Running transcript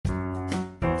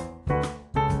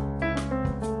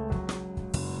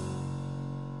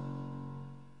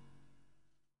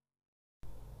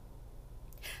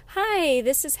Hi,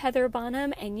 this is Heather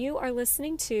Bonham, and you are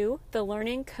listening to the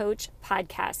Learning Coach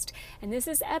Podcast, and this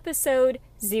is episode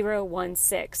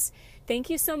 016. Thank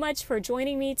you so much for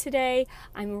joining me today.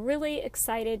 I'm really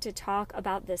excited to talk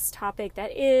about this topic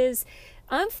that is,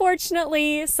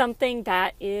 unfortunately, something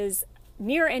that is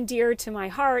near and dear to my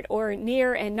heart, or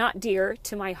near and not dear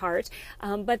to my heart,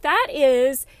 but that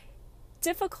is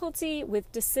difficulty with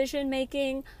decision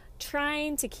making,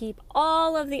 trying to keep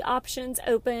all of the options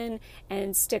open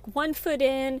and stick one foot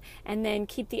in and then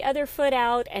keep the other foot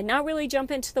out and not really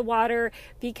jump into the water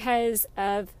because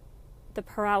of the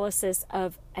paralysis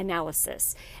of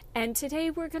analysis. And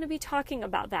today we're going to be talking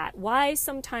about that, why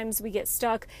sometimes we get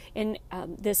stuck in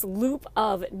this loop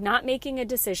of not making a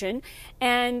decision,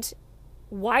 and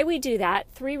why we do that.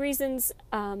 3 reasons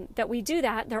that we do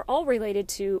that. They're all related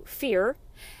to fear.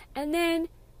 And then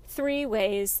 3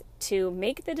 ways to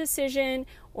make the decision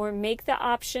or make the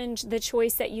option, the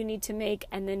choice that you need to make,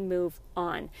 and then move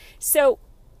on. So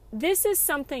this is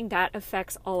something that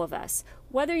affects all of us,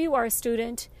 whether you are a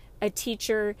student, a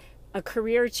teacher, a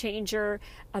career changer,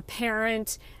 a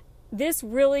parent. This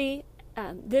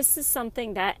is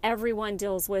something that everyone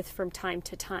deals with from time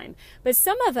to time. But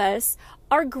some of us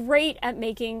are great at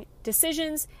making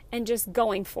decisions and just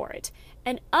going for it.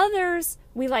 And others,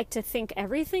 we like to think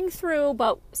everything through,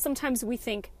 but sometimes we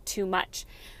think too much.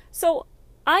 So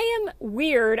I am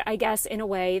weird, I guess, in a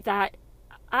way that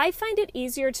I find it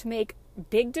easier to make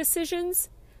big decisions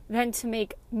than to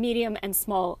make medium and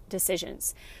small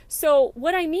decisions. So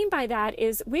what I mean by that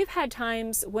is we've had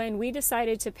times when we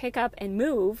decided to pick up and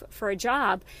move for a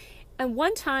job. And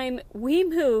one time we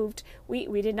moved, we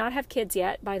did not have kids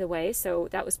yet, by the way, so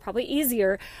that was probably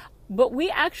easier. But we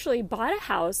actually bought a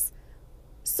house,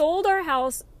 sold our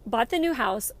house, bought the new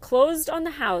house, closed on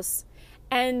the house,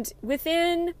 and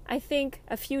within, I think,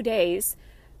 a few days,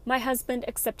 my husband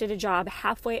accepted a job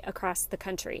halfway across the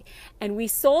country. And we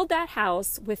sold that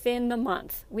house within the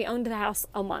month. We owned the house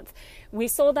a month. We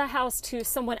sold that house to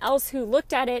someone else who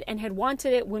looked at it and had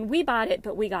wanted it when we bought it,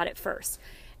 but we got it first.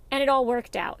 And it all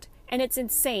worked out. And it's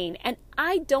insane. And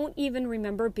I don't even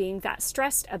remember being that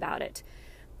stressed about it.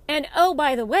 And oh,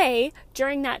 by the way,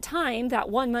 during that time, that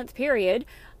 1 month period,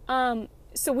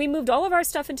 so we moved all of our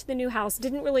stuff into the new house,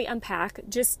 didn't really unpack,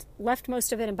 just left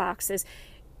most of it in boxes.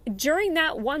 During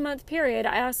that 1 month period,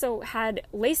 I also had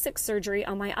LASIK surgery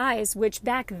on my eyes, which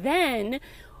back then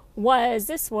was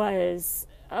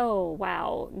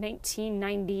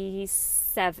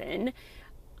 1997.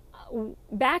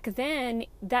 Back then,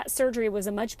 that surgery was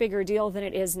a much bigger deal than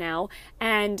it is now.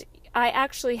 And I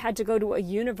actually had to go to a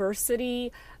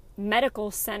university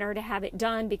medical center to have it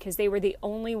done because they were the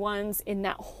only ones in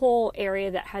that whole area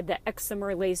that had the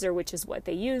excimer laser, which is what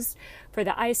they used for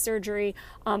the eye surgery.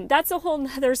 That's a whole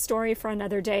nother story for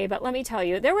another day, but let me tell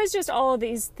you, there was just all of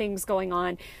these things going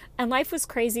on and life was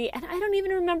crazy, and I don't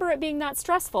even remember it being that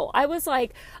stressful. I was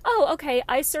like, oh, okay,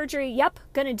 eye surgery, yep,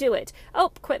 gonna do it.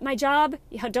 Oh, quit my job,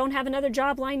 don't have another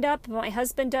job lined up, my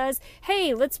husband does.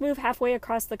 Hey, let's move halfway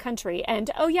across the country. And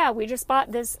oh yeah, we just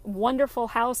bought this wonderful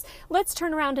house, let's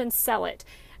turn around and sell it.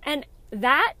 And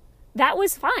that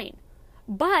was fine.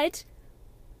 But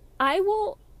I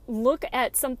will look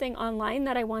at something online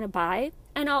that I want to buy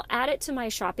and I'll add it to my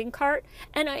shopping cart,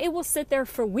 and it will sit there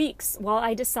for weeks while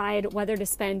I decide whether to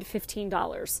spend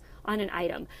 $15 on an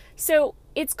item. So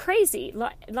it's crazy.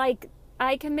 Like,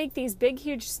 I can make these big,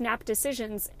 huge snap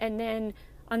decisions, and then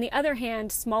on the other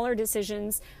hand, smaller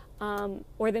decisions,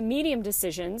 or the medium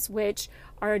decisions, which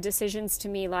are decisions to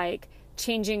me like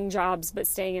changing jobs but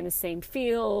staying in the same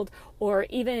field, or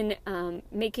even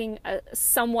making a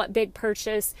somewhat big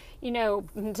purchase,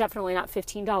 definitely not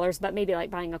 $15, but maybe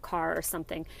like buying a car or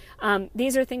something.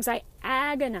 These are things I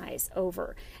agonize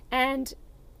over. And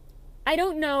I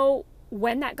don't know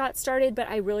when that got started, but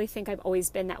I really think I've always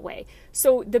been that way.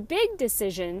 So the big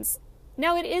decisions,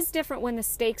 now it is different when the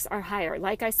stakes are higher.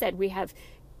 Like I said, we have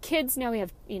kids now, we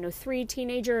have 3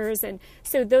 teenagers, and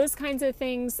so those kinds of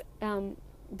things,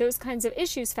 those kinds of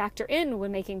issues factor in when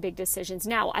making big decisions.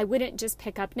 Now, I wouldn't just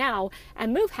pick up now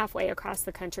and move halfway across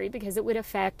the country because it would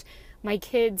affect my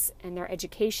kids and their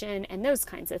education and those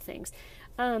kinds of things.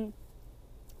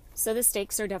 So the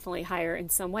stakes are definitely higher in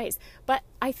some ways. But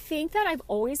I think that I've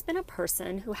always been a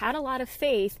person who had a lot of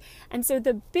faith. And so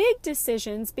the big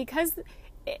decisions, because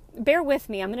bear with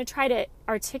me, I'm going to try to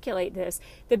articulate this.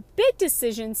 The big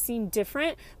decisions seem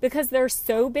different because they're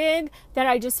so big that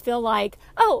I just feel like,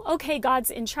 oh, okay, God's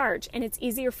in charge, and it's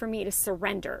easier for me to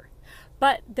surrender.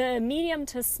 But the medium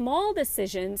to small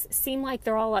decisions seem like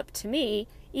they're all up to me,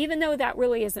 even though that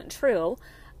really isn't true.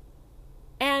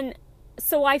 And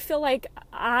So I feel like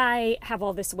I have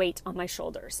all this weight on my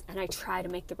shoulders and I try to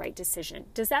make the right decision.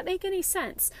 Does that make any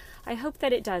sense? I hope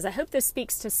that it does. I hope this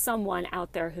speaks to someone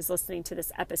out there who's listening to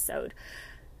this episode.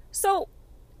 So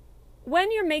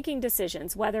when you're making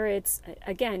decisions, whether it's,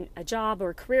 again, a job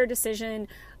or a career decision,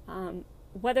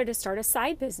 whether to start a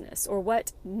side business or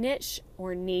what niche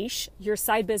your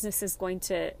side business is going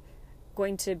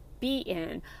to be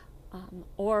in,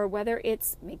 or whether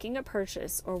it's making a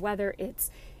purchase or whether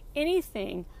it's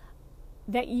anything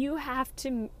that you have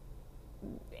to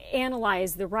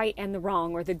analyze the right and the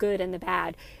wrong or the good and the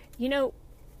bad,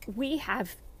 we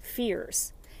have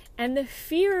fears. And the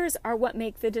fears are what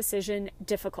make the decision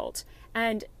difficult.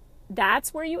 And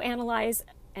that's where you analyze,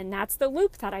 and that's the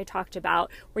loop that I talked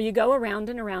about, where you go around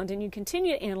and around and you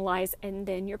continue to analyze, and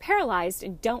then you're paralyzed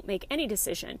and don't make any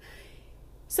decision.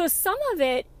 So some of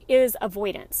it is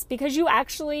avoidance because you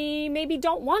actually maybe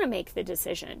don't want to make the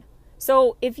decision.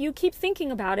 So if you keep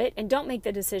thinking about it and don't make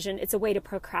the decision, it's a way to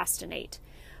procrastinate.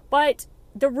 But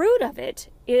the root of it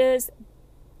is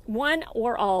one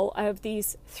or all of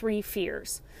these three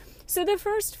fears. So the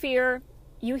first fear,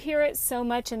 you hear it so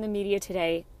much in the media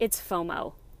today, it's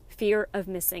FOMO, fear of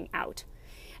missing out.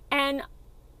 And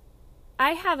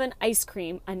I have an ice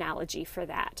cream analogy for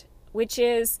that, which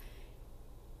is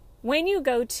when you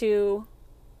go to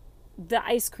the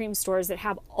ice cream stores that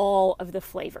have all of the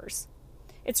flavors.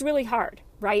 It's really hard,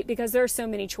 right? Because there are so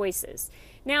many choices.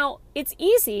 Now, it's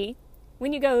easy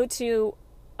when you go to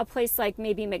a place like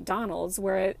maybe McDonald's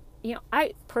where,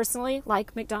 I personally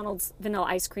like McDonald's vanilla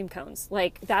ice cream cones.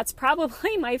 Like, that's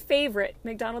probably my favorite,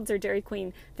 McDonald's or Dairy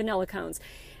Queen vanilla cones.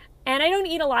 And I don't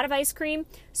eat a lot of ice cream,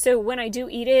 so when I do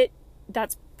eat it,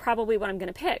 that's probably what I'm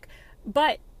going to pick.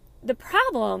 But the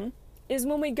problem is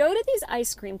when we go to these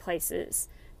ice cream places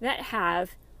that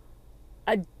have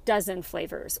a dozen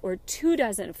flavors or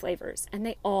 24 flavors, and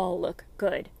they all look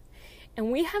good.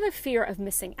 And we have a fear of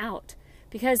missing out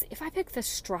because if I pick the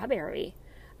strawberry,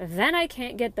 then I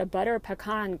can't get the butter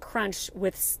pecan crunch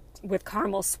with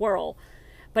caramel swirl.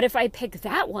 But if I pick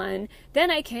that one, then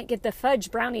I can't get the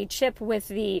fudge brownie chip with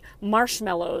the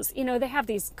marshmallows. They have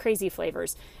these crazy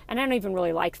flavors, and I don't even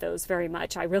really like those very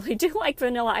much. I really do like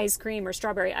vanilla ice cream or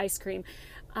strawberry ice cream.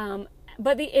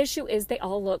 But the issue is they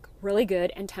all look really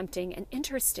good and tempting and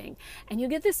interesting. And you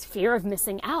get this fear of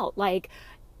missing out. Like,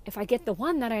 if I get the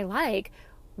one that I like,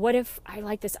 what if I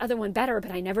like this other one better, but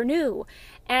I never knew?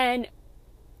 And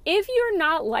if you're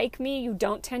not like me, you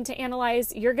don't tend to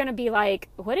analyze, you're going to be like,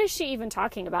 what is she even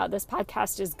talking about? This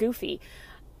podcast is goofy.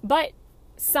 But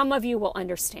some of you will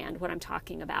understand what I'm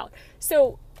talking about.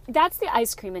 So that's the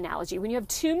ice cream analogy. When you have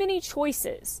too many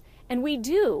choices, and we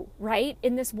do, right?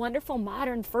 In this wonderful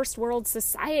modern first world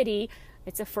society,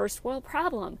 it's a first world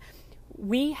problem.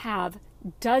 We have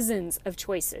dozens of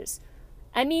choices.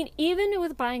 I mean, even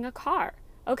with buying a car.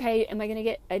 Okay, am I going to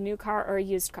get a new car or a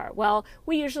used car? Well,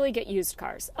 we usually get used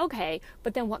cars. Okay,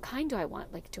 but then what kind do I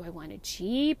want? Like, do I want a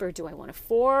Jeep or do I want a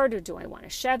Ford or do I want a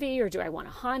Chevy or do I want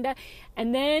a Honda?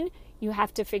 And then you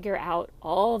have to figure out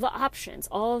all the options,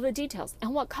 all the details.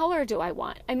 And what color do I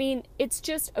want? I mean, it's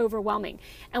just overwhelming.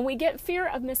 And we get fear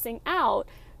of missing out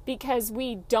because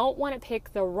we don't want to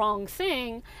pick the wrong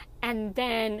thing and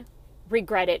then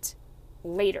regret it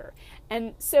later.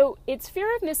 And so it's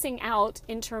fear of missing out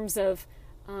in terms of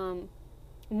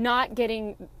not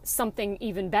getting something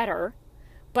even better,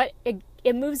 but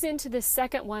it moves into the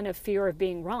second one of fear of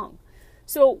being wrong.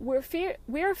 So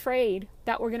we're afraid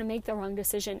that we're going to make the wrong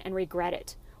decision and regret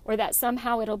it, or that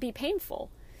somehow it'll be painful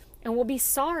and we'll be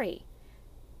sorry.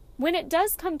 When it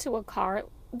does come to a car,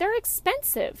 they're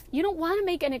expensive. You don't want to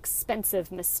make an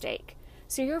expensive mistake.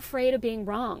 So you're afraid of being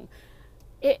wrong.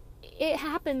 It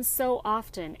happens so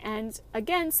often. And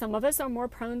again, some of us are more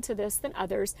prone to this than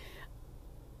others.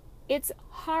 It's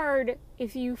hard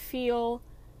if you feel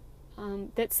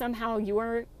that somehow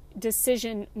your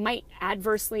decision might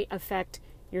adversely affect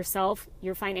yourself,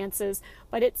 your finances,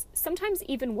 but it's sometimes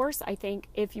even worse, I think,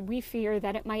 if we fear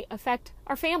that it might affect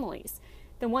our families,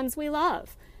 the ones we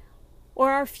love,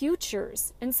 or our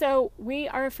futures. And so we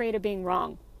are afraid of being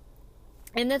wrong.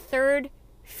 And the third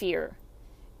fear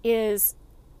is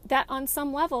that on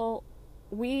some level,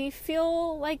 we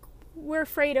feel like we're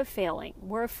afraid of failing.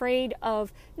 We're afraid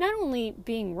of not only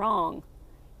being wrong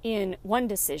in one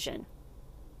decision,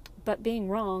 but being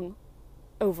wrong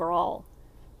overall,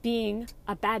 being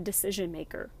a bad decision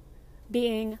maker,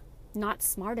 being not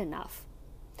smart enough.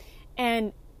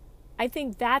 And I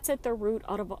think that's at the root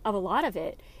of a lot of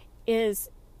it is,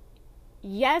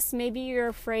 yes, maybe you're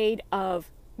afraid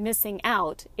of missing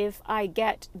out if I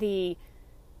get the,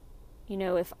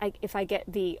 if I get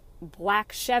the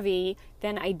black Chevy,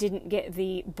 then I didn't get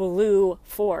the blue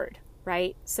Ford,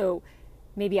 right? So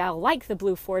maybe I'll like the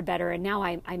blue Ford better, and now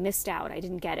I missed out. I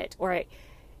didn't get it. Or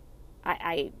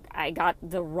I got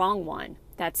the wrong one.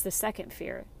 That's the second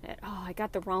fear. That, I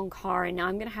got the wrong car, and now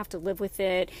I'm going to have to live with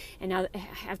it, and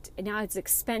now it's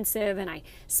expensive, and I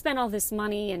spent all this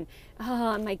money, and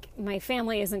my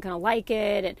family isn't going to like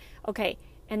it.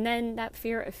 And then that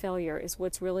fear of failure is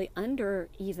what's really under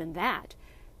even that.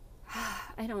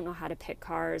 I don't know how to pick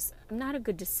cars. I'm not a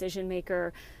good decision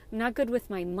maker. I'm not good with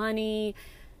my money.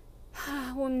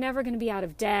 Well, I'm never going to be out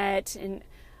of debt, and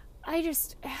I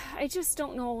just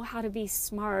don't know how to be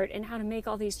smart and how to make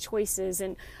all these choices,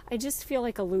 and I just feel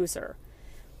like a loser.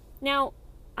 Now,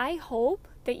 I hope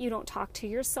that you don't talk to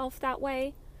yourself that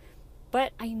way,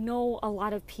 but I know a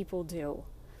lot of people do.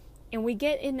 And we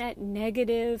get in that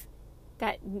negative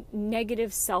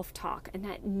self-talk and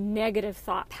that negative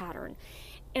thought pattern.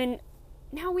 And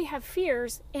now we have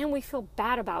fears and we feel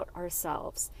bad about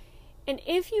ourselves. And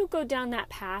if you go down that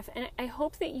path, and I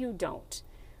hope that you don't,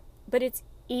 but it's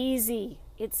easy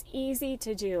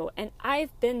to do, and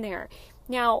I've been there.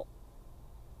 Now,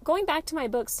 going back to my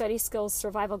book, Study Skills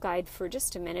Survival Guide, for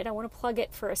just a minute, I want to plug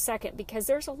it for a second, because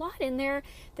there's a lot in there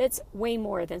that's way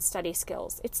more than study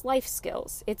skills. It's life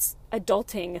skills. It's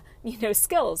adulting,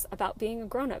 skills about being a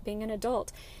grown-up, being an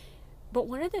adult. But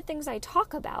one of the things I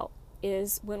talk about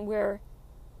is when we're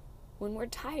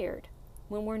tired,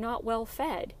 when we're not well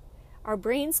fed, our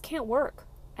brains can't work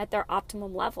at their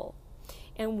optimum level.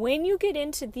 And when you get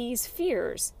into these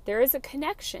fears, there is a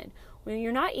connection. When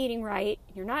you're not eating right,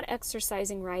 you're not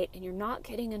exercising right, and you're not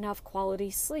getting enough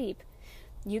quality sleep,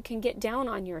 you can get down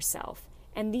on yourself.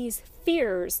 And these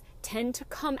fears tend to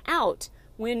come out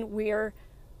when we're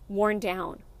worn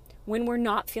down, when we're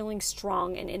not feeling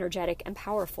strong and energetic and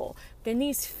powerful. Then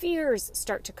these fears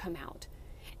start to come out.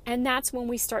 And that's when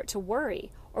we start to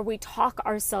worry, or we talk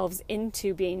ourselves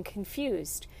into being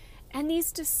confused. And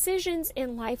these decisions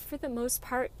in life, for the most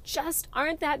part, just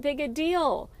aren't that big a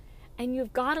deal. And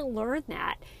you've got to learn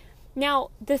that.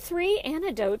 Now, the 3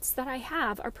 antidotes that I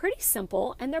have are pretty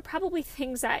simple, and they're probably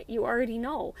things that you already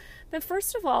know. But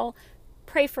first of all,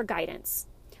 pray for guidance.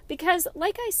 Because,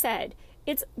 like I said,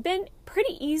 it's been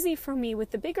pretty easy for me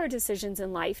with the bigger decisions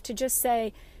in life to just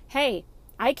say, hey,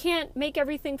 I can't make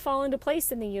everything fall into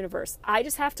place in the universe. I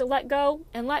just have to let go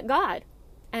and let God.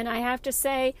 And I have to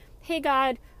say, hey,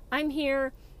 God, I'm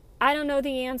here. I don't know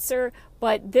the answer,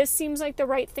 but this seems like the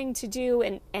right thing to do,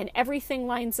 and everything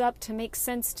lines up to make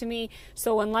sense to me.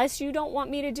 So unless you don't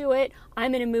want me to do it,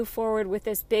 I'm going to move forward with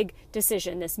this big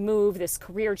decision, this move, this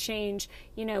career change,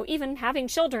 even having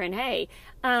children. Hey,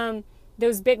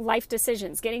 those big life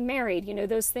decisions, getting married,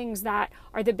 those things that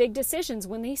are the big decisions,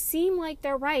 when they seem like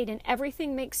they're right and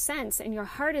everything makes sense and your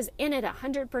heart is in it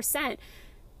 100%,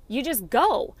 you just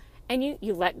go and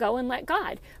you let go and let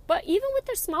God. But even with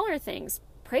the smaller things,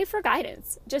 pray for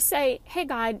guidance. Just say, hey,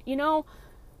 God,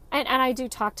 and I do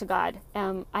talk to God.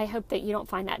 I hope that you don't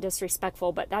find that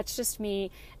disrespectful, but that's just me.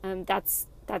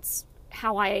 That's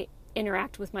how I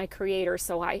interact with my Creator.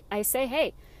 So I say,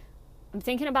 hey, I'm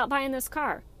thinking about buying this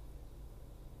car.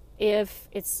 If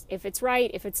it's right,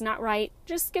 if it's not right,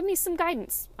 just give me some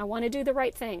guidance. I want to do the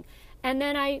right thing. And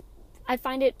then I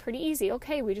find it pretty easy.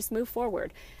 Okay, we just move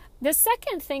forward. The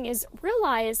second thing is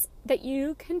realize that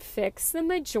you can fix the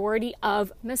majority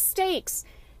of mistakes.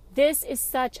 This is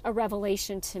such a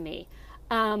revelation to me.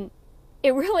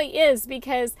 It really is,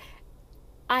 because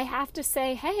I have to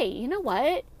say, hey, you know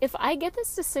what? If I get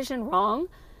this decision wrong,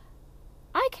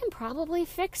 I can probably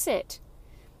fix it.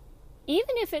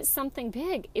 Even if it's something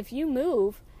big, if you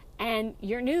move and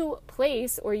your new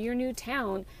place or your new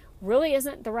town really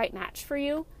isn't the right match for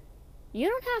you, you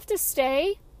don't have to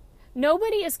stay.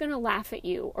 Nobody is going to laugh at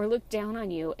you or look down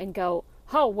on you and go,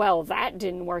 oh, well, that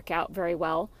didn't work out very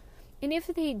well. And if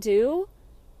they do,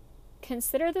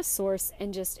 consider the source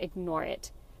and just ignore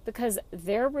it, because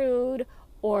they're rude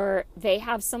or they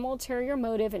have some ulterior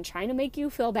motive and trying to make you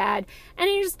feel bad, and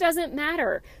it just doesn't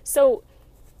matter. So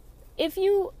if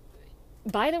you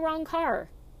buy the wrong car,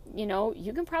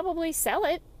 you can probably sell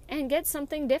it and get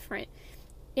something different.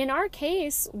 In our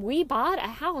case, we bought a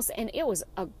house, and it was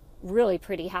a really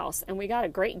pretty house, and we got a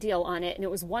great deal on it, and it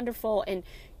was wonderful. And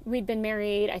we'd been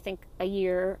married, I think, a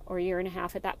year or a year and a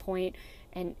half at that point.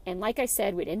 And like I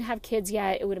said, we didn't have kids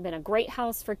yet. It would have been a great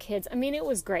house for kids. I mean, it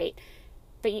was great.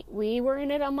 But we were in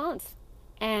it a month,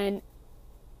 and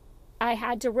I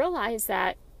had to realize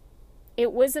that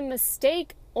it was a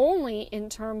mistake only in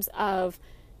terms of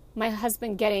my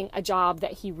husband getting a job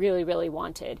that he really, really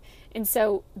wanted. And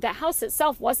so the house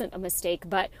itself wasn't a mistake,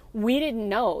 but we didn't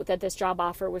know that this job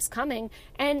offer was coming.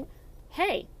 And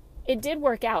hey, it did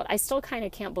work out. I still kind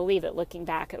of can't believe it looking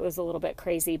back. It was a little bit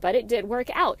crazy, but it did work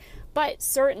out. But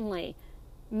certainly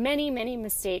many, many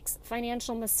mistakes,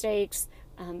 financial mistakes,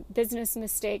 business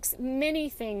mistakes, many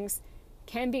things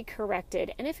can be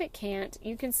corrected. And if it can't,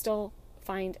 you can still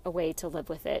find a way to live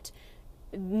with it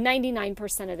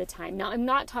 99% of the time. Now, I'm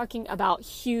not talking about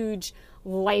huge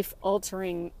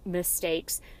life-altering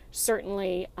mistakes.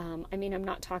 Certainly, I'm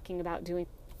not talking about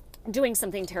doing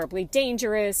something terribly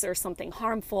dangerous or something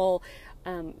harmful.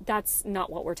 That's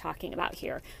not what we're talking about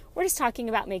here. We're just talking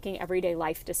about making everyday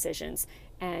life decisions.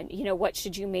 And, what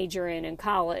should you major in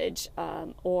college?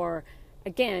 Or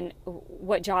again,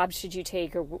 what job should you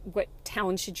take, or what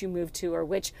town should you move to, or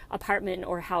which apartment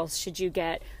or house should you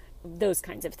get? Those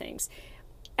kinds of things.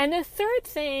 And the third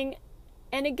thing,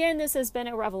 and again, this has been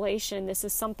a revelation. This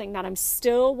is something that I'm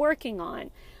still working on.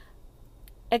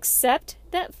 Accept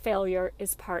that failure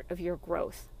is part of your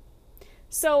growth.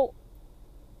 So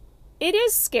it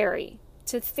is scary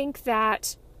to think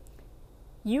that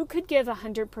you could give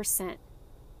 100%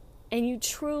 and you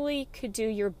truly could do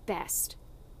your best.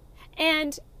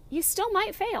 And you still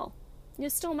might fail. You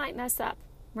still might mess up,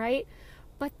 right?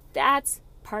 But that's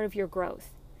part of your growth.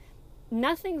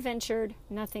 Nothing ventured,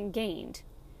 nothing gained.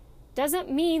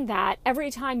 Doesn't mean that every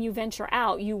time you venture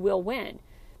out, you will win.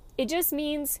 It just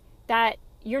means that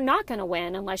you're not going to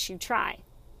win unless you try.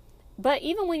 But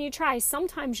even when you try,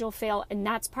 sometimes you'll fail, and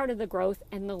that's part of the growth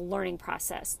and the learning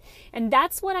process. And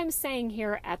that's what I'm saying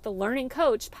here at the Learning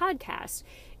Coach podcast,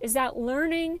 is that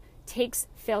learning takes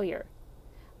failure.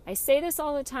 I say this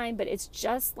all the time, but it's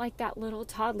just like that little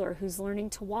toddler who's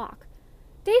learning to walk.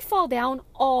 They fall down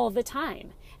all the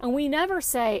time. And we never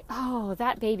say, oh,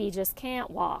 that baby just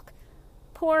can't walk.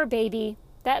 Poor baby,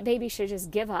 that baby should just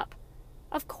give up.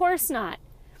 Of course not.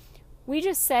 We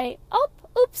just say, oh,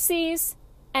 oopsies.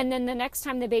 And then the next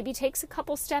time the baby takes a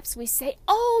couple steps, we say,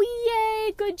 oh,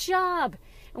 yay, good job.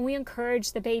 And we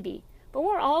encourage the baby. But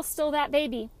we're all still that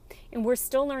baby. And we're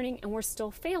still learning and we're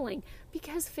still failing,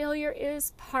 because failure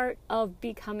is part of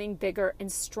becoming bigger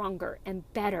and stronger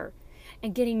and better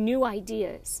and getting new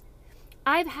ideas.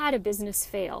 I've had a business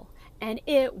fail, and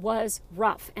it was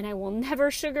rough, and I will never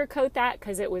sugarcoat that,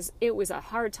 because it was a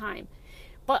hard time.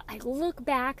 But I look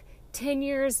back 10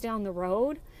 years down the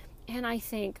road, and I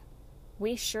think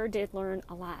we sure did learn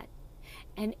a lot.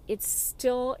 And it's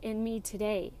still in me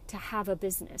today to have a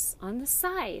business on the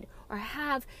side, or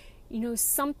have,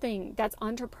 something that's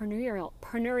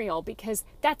entrepreneurial, because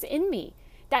that's in me.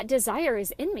 That desire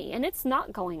is in me, and it's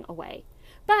not going away.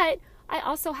 But I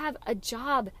also have a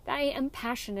job that I am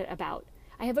passionate about.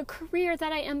 I have a career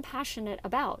that I am passionate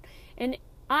about. And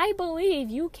I believe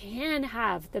you can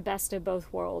have the best of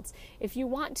both worlds if you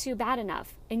want to bad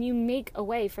enough, and you make a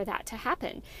way for that to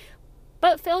happen.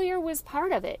 But failure was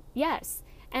part of it, yes.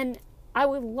 And I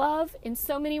would love in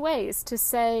so many ways to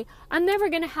say, I'm never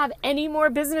going to have any more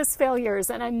business failures,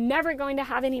 and I'm never going to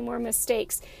have any more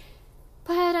mistakes.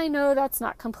 But I know that's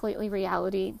not completely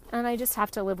reality, and I just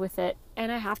have to live with it, and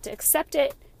I have to accept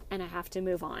it, and I have to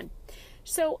move on.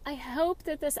 So I hope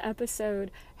that this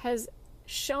episode has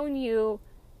shown you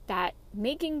that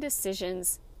making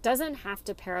decisions doesn't have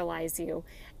to paralyze you,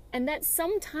 and that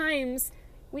sometimes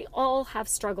we all have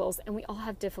struggles and we all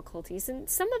have difficulties, and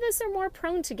some of us are more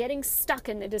prone to getting stuck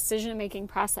in the decision-making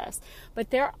process. But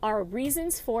there are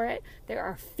reasons for it. There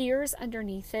are fears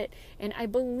underneath it. And I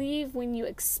believe when you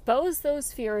expose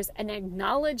those fears and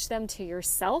acknowledge them to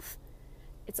yourself,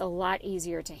 it's a lot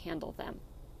easier to handle them.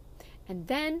 And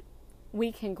then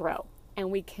we can grow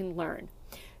and we can learn.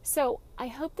 So I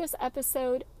hope this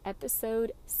episode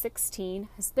 16,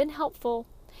 has been helpful.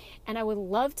 And I would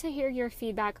love to hear your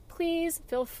feedback. Please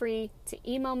feel free to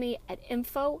email me at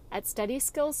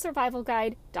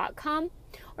info@studyskillsurvivalguide.com,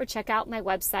 or check out my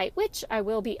website, which I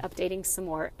will be updating some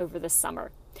more over the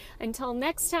summer. Until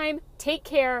next time, take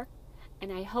care,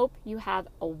 and I hope you have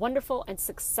a wonderful and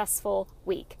successful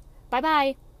week.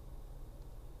 Bye-bye.